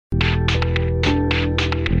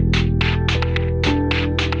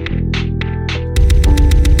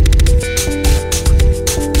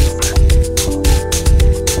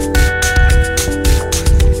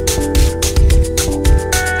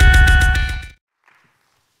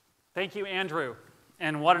Thank you, Andrew.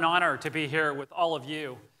 And what an honor to be here with all of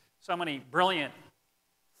you. So many brilliant,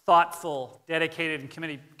 thoughtful, dedicated,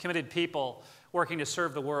 and committed people working to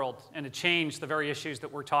serve the world and to change the very issues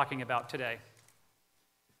that we're talking about today.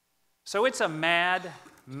 So it's a mad,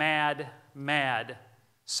 mad, mad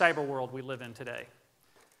cyber world we live in today.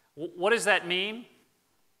 What does that mean,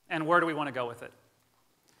 and where do we want to go with it?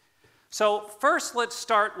 So first, let's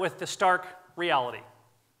start with the stark reality.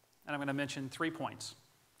 And I'm going to mention 3 points.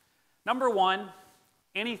 Number one,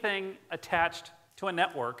 anything attached to a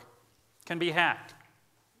network can be hacked.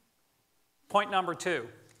 Point number 2,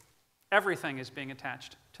 everything is being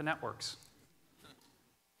attached to networks.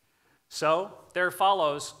 So there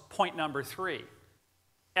follows point number 3,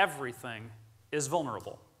 everything is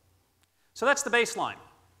vulnerable. So that's the baseline.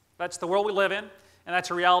 That's the world we live in, and that's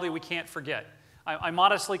a reality we can't forget. I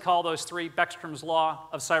modestly call those 3 Beckstrom's law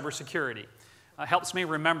of cybersecurity. Helps me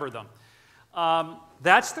remember them.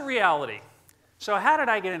 That's the reality. So how did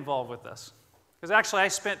I get involved with this? Because actually I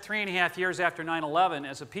spent 3.5 years after 9/11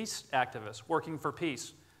 as a peace activist working for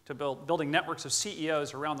peace to building networks of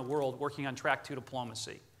CEOs around the world working on track 2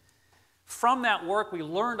 diplomacy. From that work, we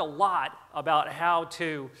learned a lot about how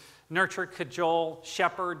to nurture, cajole,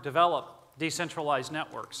 shepherd, develop decentralized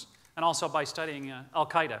networks, and also by studying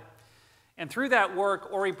Al-Qaeda. And through that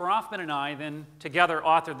work, Ori Bronfman and I then together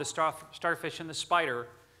authored The Starfish and the Spider,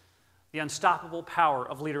 The Unstoppable Power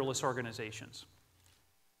of Leaderless Organizations.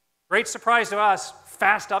 Great surprise to us,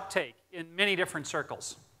 fast uptake in many different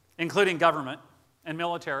circles, including government and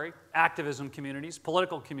military, activism communities,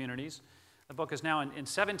 political communities. The book is now in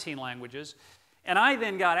 17 languages. And I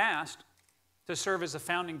then got asked to serve as the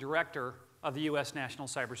founding director of the U.S. National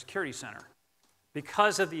Cybersecurity Center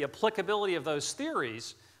because of the applicability of those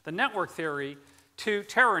theories, the network theory, to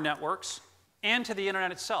terror networks and to the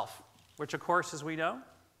internet itself, which, of course, as we know,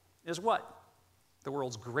 is what? The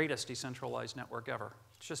world's greatest decentralized network ever.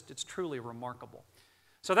 It's truly remarkable.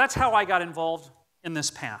 So that's how I got involved in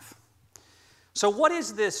this path. So what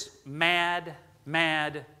is this mad,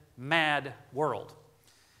 mad, mad world?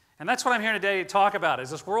 And that's what I'm here today to talk about,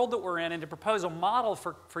 is this world that we're in, and to propose a model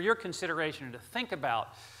for your consideration and to think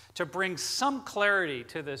about, to bring some clarity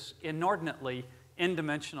to this inordinately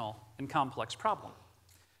n-dimensional and complex problem.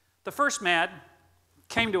 The first mad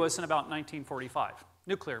came to us in about 1945,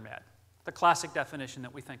 nuclear mad, the classic definition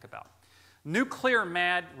that we think about. Nuclear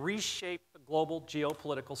mad reshaped the global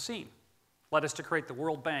geopolitical scene, led us to create the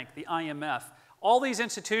World Bank, the IMF, all these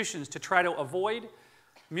institutions to try to avoid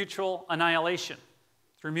mutual annihilation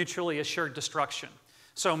through mutually assured destruction.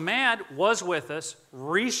 So MAD was with us,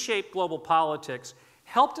 reshaped global politics,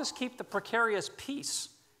 helped us keep the precarious peace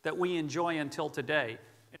that we enjoy until today,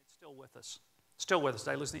 and it's still with us. Still with us.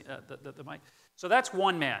 Did I lose the mic? So that's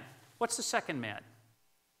one MAD. What's the second MAD?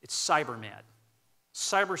 It's cyber MAD.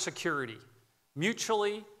 Cybersecurity,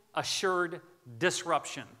 mutually assured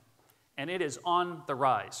disruption, and it is on the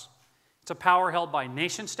rise. It's a power held by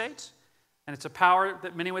nation states, and it's a power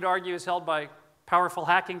that many would argue is held by powerful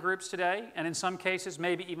hacking groups today, and in some cases,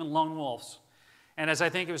 maybe even lone wolves. And as I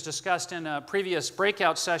think it was discussed in a previous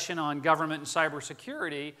breakout session on government and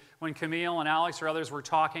cybersecurity, when Camille and Alex or others were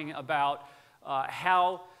talking about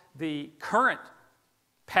how the current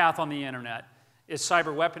path on the internet is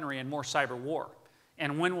cyber weaponry and more cyber war.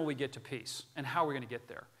 And when will we get to peace? And how are we going to get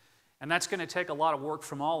there? And that's going to take a lot of work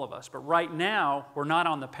from all of us. But right now, we're not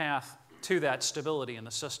on the path to that stability in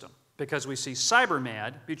the system because we see cyber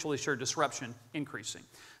MAD, mutually assured disruption, increasing.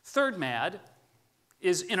 Third MAD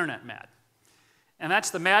is internet MAD. And that's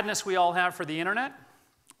the madness we all have for the internet,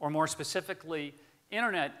 or more specifically,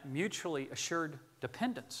 internet mutually assured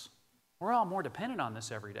dependence. We're all more dependent on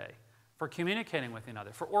this every day for communicating with one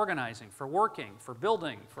another, for organizing, for working, for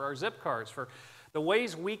building, for our zip cards, for the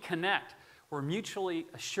ways we connect, where mutually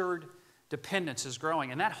assured dependence is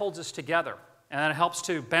growing. And that holds us together. And that helps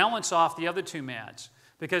to balance off the other 2 MADs.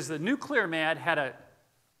 Because the nuclear MAD had a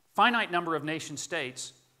finite number of nation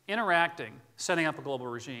states interacting, setting up a global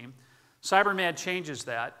regime. Cyber MAD changes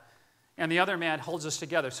that, and the other MAD holds us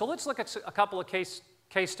together. So let's look at a couple of case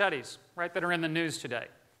studies, right, that are in the news today.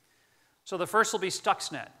 So the first will be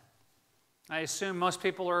Stuxnet. I assume most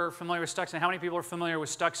people are familiar with Stuxnet. How many people are familiar with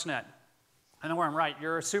Stuxnet? I know where I'm right.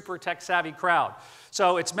 You're a super tech-savvy crowd.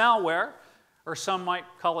 So it's malware, or some might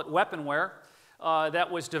call it weaponware,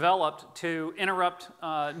 that was developed to interrupt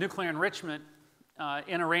nuclear enrichment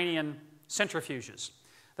in Iranian centrifuges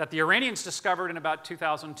that the Iranians discovered in about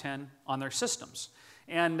 2010 on their systems.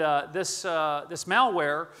 And this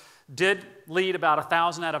malware did lead about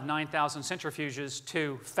 1,000 out of 9,000 centrifuges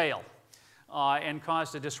to fail and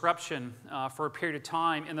caused a disruption for a period of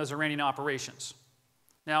time in those Iranian operations.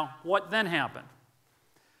 Now, what then happened?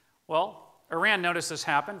 Well, Iran noticed this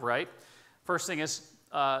happened, right? First thing is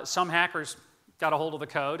some hackers got a hold of the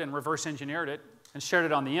code and reverse engineered it and shared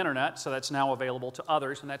it on the internet, so that's now available to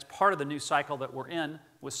others, and that's part of the new cycle that we're in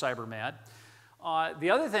with CyberMad. The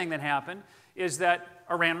other thing that happened is that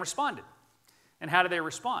Iran responded. And how did they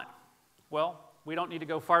respond? Well, we don't need to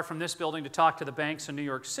go far from this building to talk to the banks in New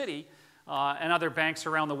York City and other banks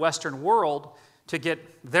around the Western world to get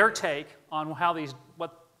their take on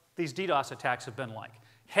what these DDoS attacks have been like.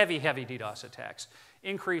 Heavy, heavy DDoS attacks,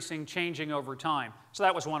 increasing, changing over time. So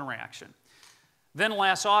that was one reaction. Then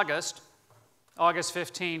last August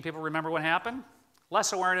 15, people remember what happened?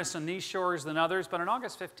 Less awareness on these shores than others, but on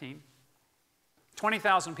August 15,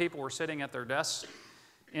 20,000 people were sitting at their desks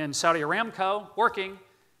in Saudi Aramco working,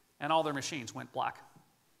 and all their machines went black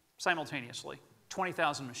simultaneously.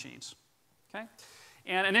 20,000 machines. Okay?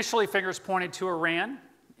 And initially, fingers pointed to Iran,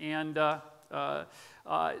 and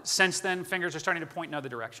since then, fingers are starting to point in other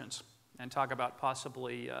directions and talk about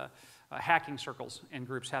possibly hacking circles and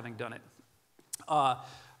groups having done it.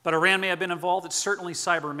 But Iran may have been involved. It's certainly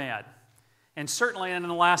CyberMad. And certainly in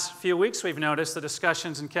the last few weeks, we've noticed the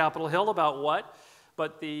discussions in Capitol Hill about what?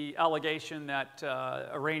 But the allegation that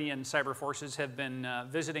Iranian cyber forces have been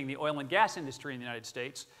visiting the oil and gas industry in the United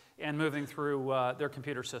States and moving through their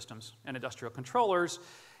computer systems and industrial controllers,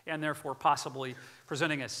 and therefore possibly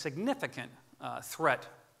presenting a significant threat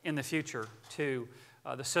in the future to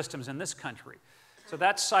the systems in this country. So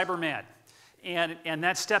that's CyberMad. And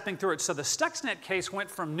that's stepping through it. So the Stuxnet case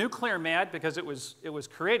went from nuclear mad, because it was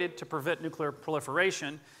created to prevent nuclear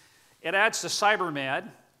proliferation. It adds to CyberMad,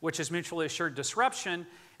 which is mutually assured disruption.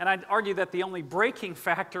 And I'd argue that the only breaking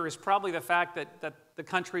factor is probably the fact that the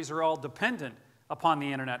countries are all dependent upon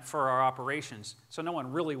the internet for our operations. So no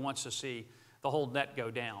one really wants to see the whole net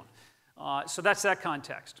go down. So that's that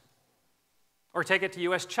context. Or take it to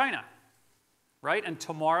US-China, right? And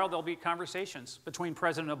tomorrow there'll be conversations between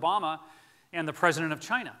President Obama and the president of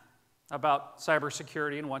China about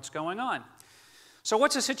cybersecurity and what's going on. So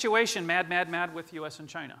what's the situation, mad with US and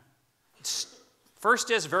China? First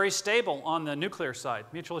is very stable on the nuclear side.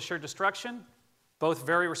 Mutual assured destruction, both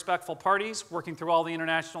very respectful parties working through all the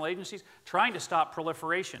international agencies, trying to stop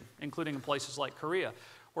proliferation, including in places like Korea,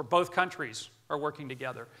 where both countries are working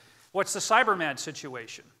together. What's the CyberMad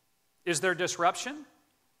situation? Is there disruption?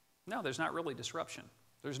 No, there's not really disruption.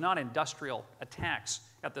 There's not industrial attacks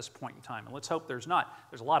at this point in time, and let's hope there's not.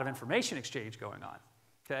 There's a lot of information exchange going on,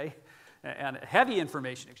 okay? And heavy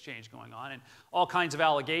information exchange going on, and all kinds of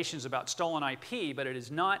allegations about stolen IP, but it has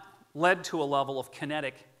not led to a level of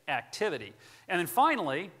kinetic activity. And then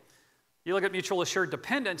finally, you look at mutual assured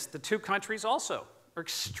dependence, the two countries also are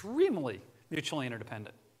extremely mutually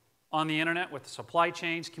interdependent on the internet with supply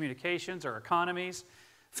chains, communications, our economies,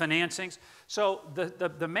 financings. So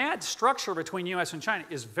the MAD structure between US and China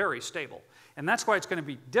is very stable. And that's why it's going to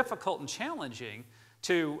be difficult and challenging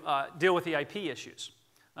to deal with the IP issues,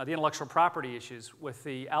 the intellectual property issues, with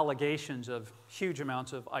the allegations of huge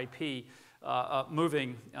amounts of IP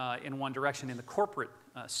moving in one direction in the corporate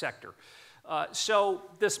sector. So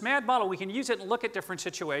this MAD model, we can use it and look at different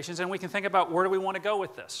situations, and we can think about where do we want to go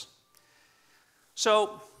with this.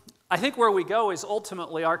 So I think where we go is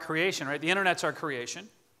ultimately our creation, right? The internet's our creation.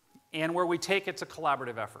 And where we take it's a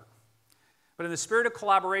collaborative effort. But in the spirit of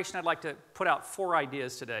collaboration, I'd like to put out 4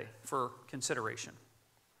 ideas today for consideration.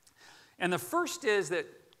 And the first is that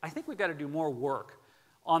I think we've got to do more work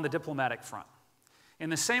on the diplomatic front. In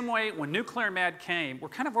the same way, when nuclear mad came, we're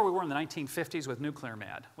kind of where we were in the 1950s with nuclear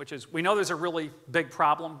mad, which is we know there's a really big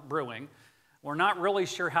problem brewing. We're not really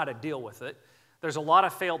sure how to deal with it. There's a lot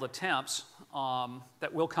of failed attempts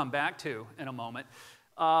that we'll come back to in a moment.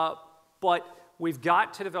 But we've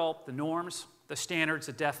got to develop the norms, the standards,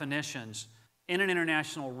 the definitions in an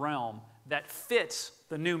international realm that fits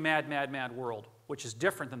the new mad world, which is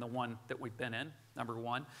different than the one that we've been in, number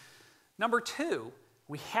one. Number two,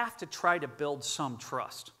 we have to try to build some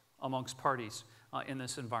trust amongst parties in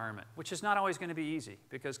this environment, which is not always going to be easy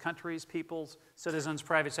because countries, peoples, citizens,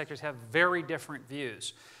 private sectors have very different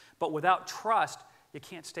views. But without trust, you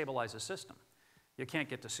can't stabilize a system. You can't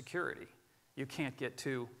get to security. You can't get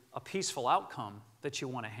to a peaceful outcome that you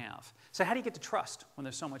want to have. So how do you get to trust when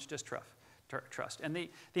there's so much distrust? And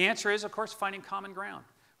the answer is, of course, finding common ground.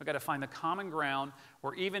 We've got to find the common ground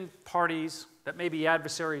where even parties that may be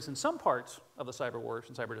adversaries in some parts of the cyber wars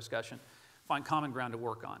and cyber discussion find common ground to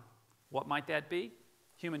work on. What might that be?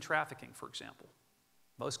 Human trafficking, for example.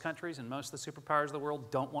 Most countries and most of the superpowers of the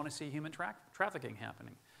world don't want to see human trafficking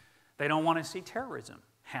happening. They don't want to see terrorism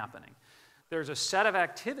happening. There's a set of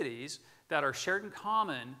activities that are shared in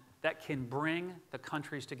common that can bring the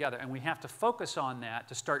countries together. And we have to focus on that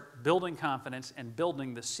to start building confidence and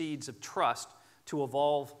building the seeds of trust to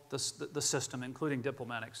evolve the system, including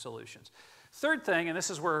diplomatic solutions. Third thing, and this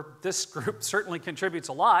is where this group certainly contributes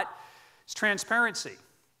a lot, is transparency.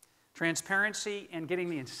 Transparency and getting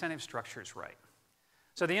the incentive structures right.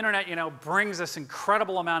 So the internet, brings this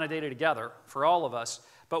incredible amount of data together for all of us,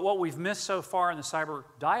 but what we've missed so far in the cyber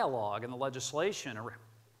dialogue and the legislation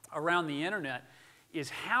around the internet is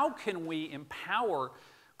how can we empower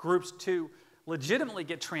groups to legitimately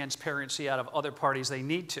get transparency out of other parties they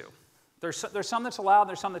need to. There's some that's allowed,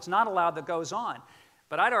 there's some that's not allowed that goes on.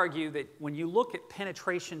 But I'd argue that when you look at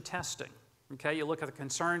penetration testing, okay, you look at the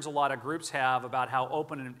concerns a lot of groups have about how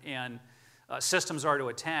open and systems are to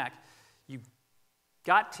attack, you've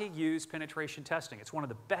got to use penetration testing. It's one of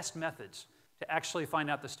the best methods to actually find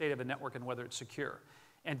out the state of a network and whether it's secure.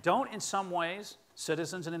 And don't, in some ways,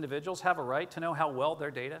 citizens and individuals have a right to know how well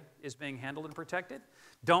their data is being handled and protected?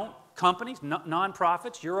 Don't companies,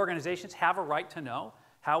 nonprofits, your organizations have a right to know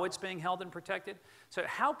how it's being held and protected? So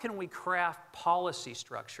how can we craft policy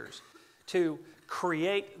structures to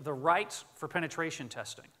create the rights for penetration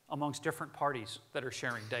testing amongst different parties that are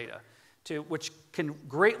sharing data, which can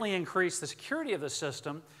greatly increase the security of the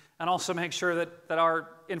system and also make sure that our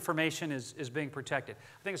information is being protected.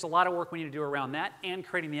 I think there's a lot of work we need to do around that and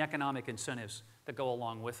creating the economic incentives that go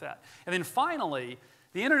along with that. And then finally,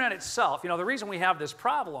 the internet itself, the reason we have this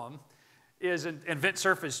problem is, and Vint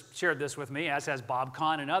Cerf has shared this with me, as has Bob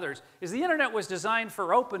Kahn and others, is the internet was designed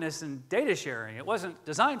for openness and data sharing. It wasn't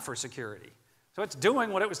designed for security. So it's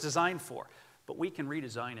doing what it was designed for, but we can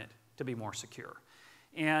redesign it to be more secure.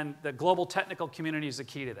 And the global technical community is the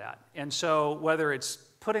key to that. And so whether it's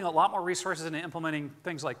putting a lot more resources into implementing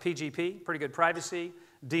things like PGP, pretty good privacy,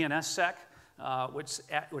 DNSSEC,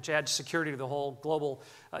 which adds security to the whole global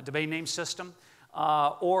domain name system,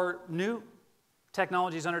 or new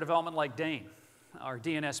technologies under development like DANE, our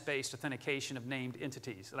DNS-based authentication of named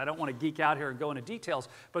entities. And I don't want to geek out here and go into details,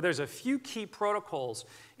 but there's a few key protocols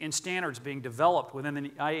and standards being developed within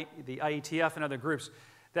the IETF and other groups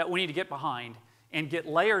that we need to get behind and get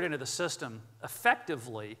layered into the system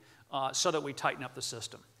effectively so that we tighten up the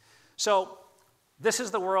system. So this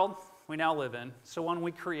is the world we now live in. It's the one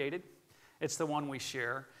we created. It's the one we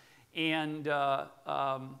share. And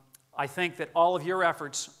I think that all of your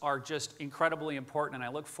efforts are just incredibly important, and I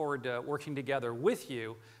look forward to working together with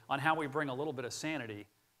you on how we bring a little bit of sanity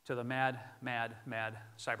to the mad, mad, mad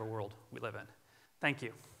cyber world we live in. Thank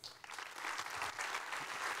you.